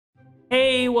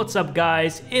Hey, what's up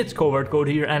guys? It's CovertCode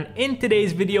here, and in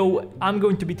today's video I'm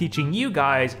going to be teaching you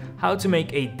guys how to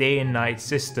make a day and night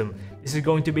system. This is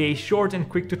going to be a short and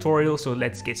quick tutorial, so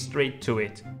let's get straight to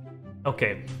it.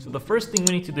 Okay, so the first thing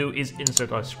we need to do is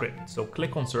insert our script. So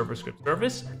click on server script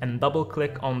service and double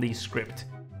click on the script.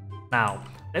 Now,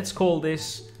 let's call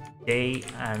this day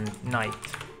and night.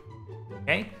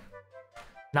 Okay?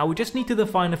 Now we just need to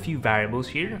define a few variables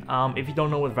here. If you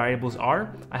don't know what variables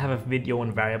are, I have a video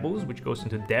on variables which goes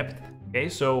into depth. Okay,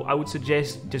 so I would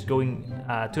suggest just going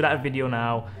to that video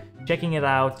now, checking it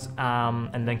out,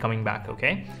 and then coming back.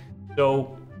 Okay,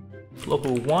 so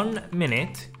local 1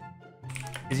 minute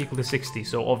is equal to 60.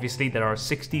 So obviously there are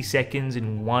 60 seconds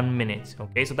in 1 minute.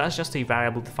 Okay, so that's just a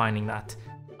variable defining that.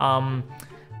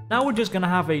 Now we're just gonna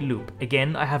have a loop.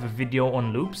 Again, I have a video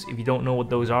on loops. If you don't know what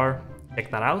those are,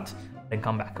 check that out. Then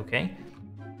come back, okay?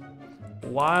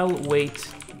 While wait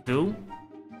do.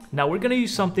 Now we're gonna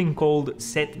use something called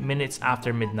set minutes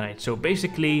after midnight. So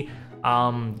basically,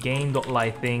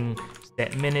 game.ly thing,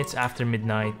 set minutes after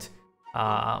midnight.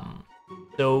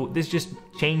 So this just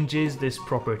changes this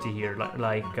property here,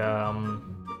 like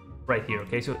right here,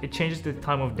 okay? So it changes the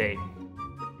time of day,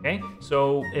 okay?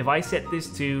 So if I set this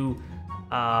to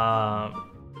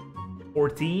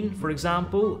 14, for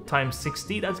example, times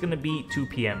 60, that's gonna be 2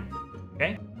 p.m.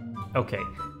 Okay,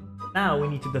 now we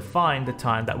need to define the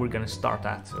time that we're gonna start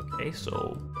at. Okay,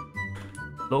 so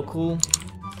local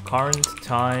current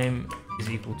time is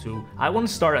equal to, I want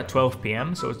to start at 12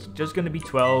 p.m. so it's just gonna be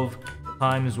 12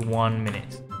 times 1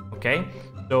 minute. Okay,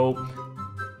 so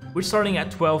we're starting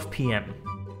at 12 p.m.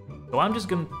 so I'm just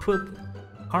gonna put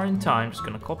current time, just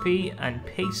gonna copy and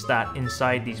paste that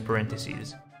inside these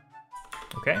parentheses.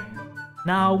 Okay,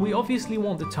 now we obviously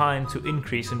want the time to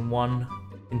increase in one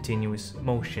continuous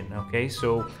motion. Okay,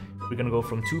 so we're gonna go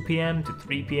from 2 p.m. to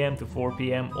 3 p.m. to 4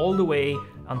 p.m. all the way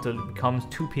until it becomes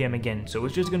 2 p.m. again. So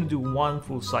it's just gonna do one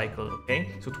full cycle. Okay,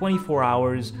 so 24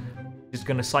 hours, just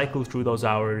gonna cycle through those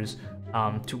hours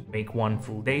to make one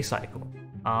full day cycle.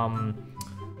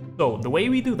 So the way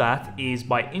we do that is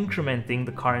by incrementing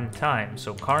the current time.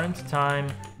 So current time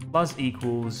plus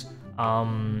equals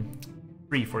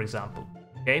 3, for example.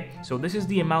 Okay, so this is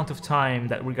the amount of time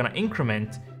that we're gonna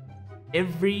increment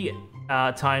every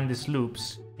time this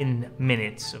loops in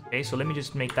minutes. Okay, so let me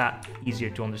just make that easier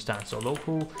to understand. So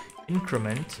local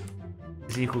increment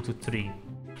is equal to 3,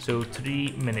 so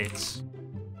 3 minutes.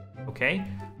 Okay,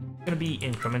 it's gonna be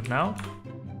increment now.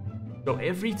 So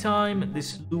every time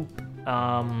this loop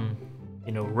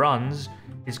runs,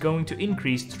 it's going to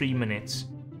increase 3 minutes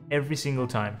every single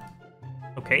time.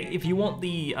 Okay, if you want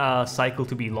the cycle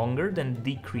to be longer, then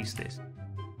decrease this.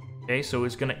 Okay, so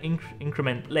it's gonna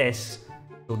increment less,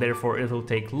 so therefore it'll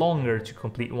take longer to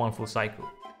complete one full cycle.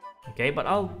 Okay, but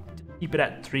I'll keep it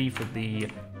at 3 for the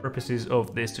purposes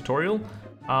of this tutorial.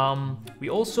 We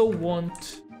also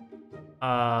want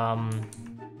a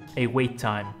wait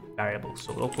time variable.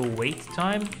 So local wait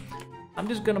time, I'm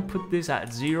just gonna put this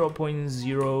at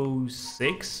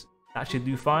 0.06. That should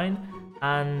do fine,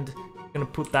 and I'm gonna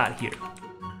put that here.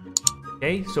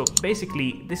 Okay, so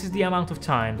basically this is the amount of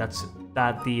time that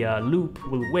the loop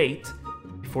will wait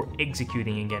before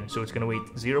executing again. So it's gonna wait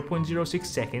 0.06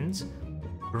 seconds,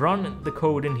 run the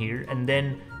code in here, and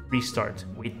then restart.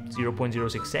 Wait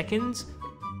 0.06 seconds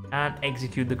and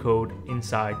execute the code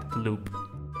inside the loop.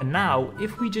 And now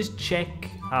if we just check,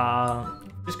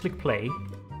 just click play,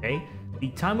 okay, the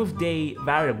time of day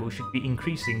variable should be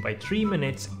increasing by 3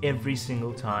 minutes every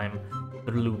single time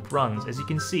the loop runs. As you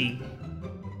can see,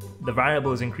 the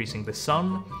variable is increasing. The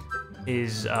sun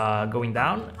is going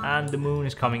down and the moon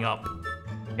is coming up.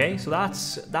 Okay, so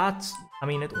that's I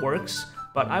mean, it works,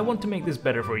 but I want to make this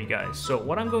better for you guys. So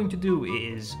what I'm going to do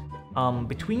is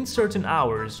between certain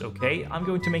hours, okay, I'm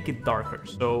going to make it darker.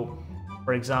 So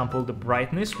for example, the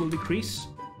brightness will decrease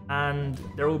and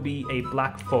there will be a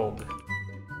black fog.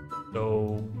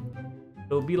 So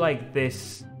it'll be like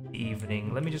this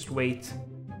evening. Let me just wait.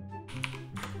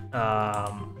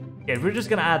 Yeah, we're just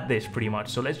gonna add this pretty much.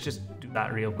 So let's just do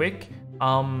that real quick.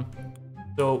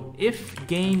 So if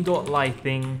game.ly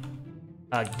thing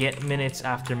get minutes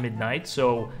after midnight,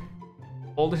 so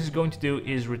all this is going to do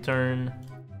is return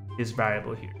this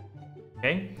variable here.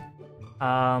 Okay,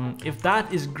 if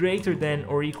that is greater than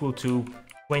or equal to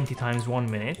 20 times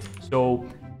 1 minute, so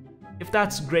if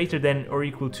that's greater than or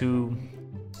equal to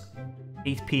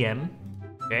 8 p.m,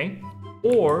 okay,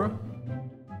 or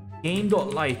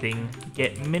game.ly thing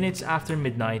get minutes after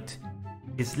midnight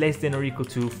is less than or equal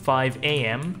to 5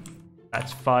 a.m,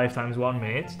 that's 5 times 1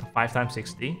 minute, 5 times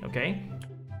 60, okay,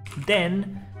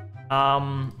 then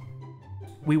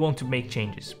we want to make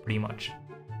changes, pretty much.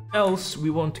 else we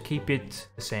want to keep it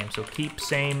the same. So keep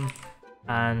same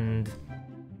and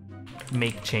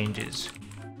make changes.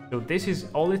 So this is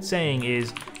all it's saying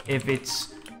is if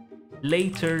it's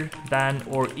later than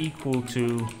or equal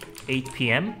to 8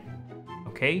 p.m.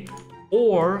 okay,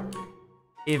 or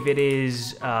if it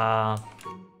is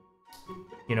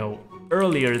you know,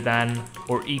 earlier than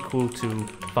or equal to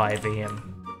 5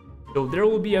 a.m. So there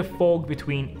will be a fog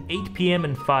between 8 p.m.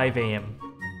 and 5 a.m.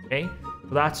 Okay,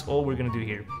 so that's all we're gonna do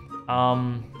here.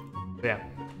 Yeah,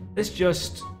 let's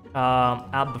just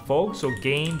add the fog. So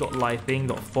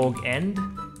game.lighting.fog_end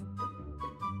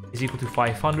is equal to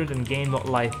 500 and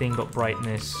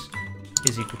game.lighting.brightness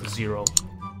is equal to 0.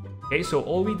 Okay, so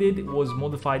all we did was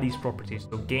modify these properties.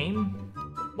 So game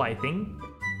lighting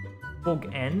fog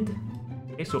end.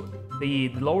 Okay, so the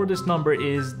lower this number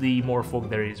is, the more fog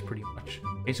there is, pretty much.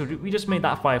 Okay, so we just made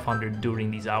that 500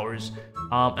 during these hours,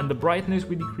 and the brightness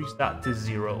we decreased that to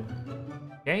 0.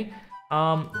 Okay,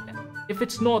 if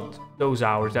it's not those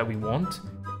hours that we want,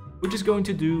 we're just going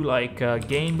to do like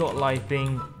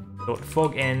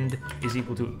game.lighting.fog_end is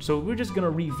equal to, so we're just gonna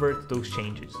revert those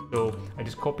changes. So I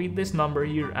just copied this number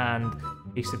here and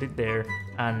pasted it there,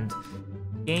 and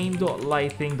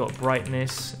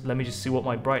game.lighting.brightness, let me just see what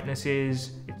my brightness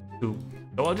is. It's 2.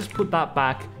 So I'll just put that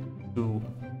back to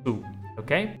 2.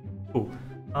 Okay, cool.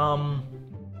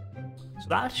 So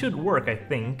that should work, I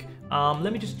think.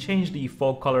 Let me just change the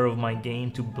fog color of my game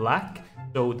to black.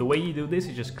 So the way you do this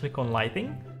is just click on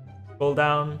lighting, scroll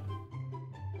down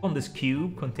on this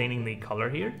cube containing the color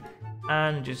here,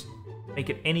 and just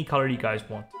make it any color you guys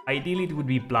want. Ideally it would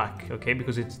be black, okay,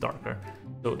 because it's darker.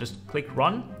 So just click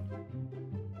run.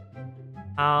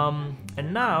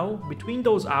 And now between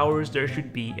those hours there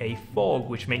should be a fog,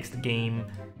 which makes the game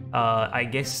I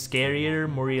guess scarier,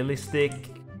 more realistic,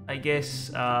 I guess.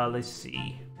 Let's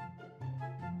see.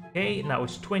 Okay, now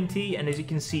it's 20, and as you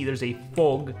can see there's a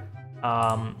fog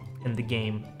in the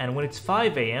game, and when it's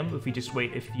 5 a.m. if we just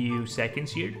wait a few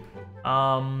seconds here,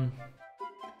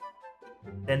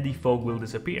 then the fog will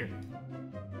disappear,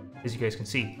 as you guys can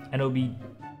see, and it'll be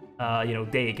you know,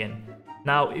 day again.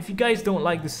 Now if you guys don't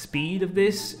like the speed of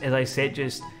this, as I said,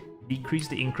 just decrease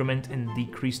the increment and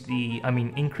increase the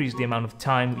amount of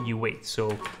time you wait.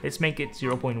 So let's make it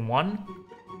 0.1.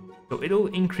 So it'll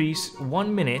increase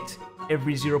 1 minute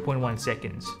every 0.1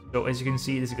 seconds. So as you can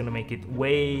see, this is gonna make it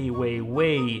way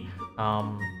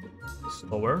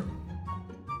slower.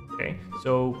 Okay,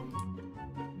 so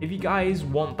if you guys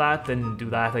want that, then do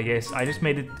that, I guess. I just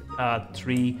made it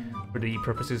 3 for the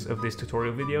purposes of this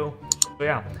tutorial video. So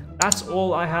yeah, that's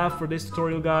all I have for this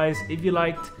tutorial, guys. If you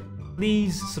liked,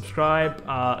 please subscribe,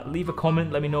 leave a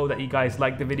comment, let me know that you guys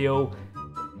liked the video.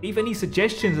 Leave any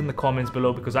suggestions in the comments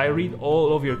below, because I read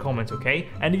all of your comments, okay?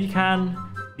 And if you can,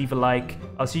 leave a like.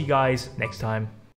 I'll see you guys next time.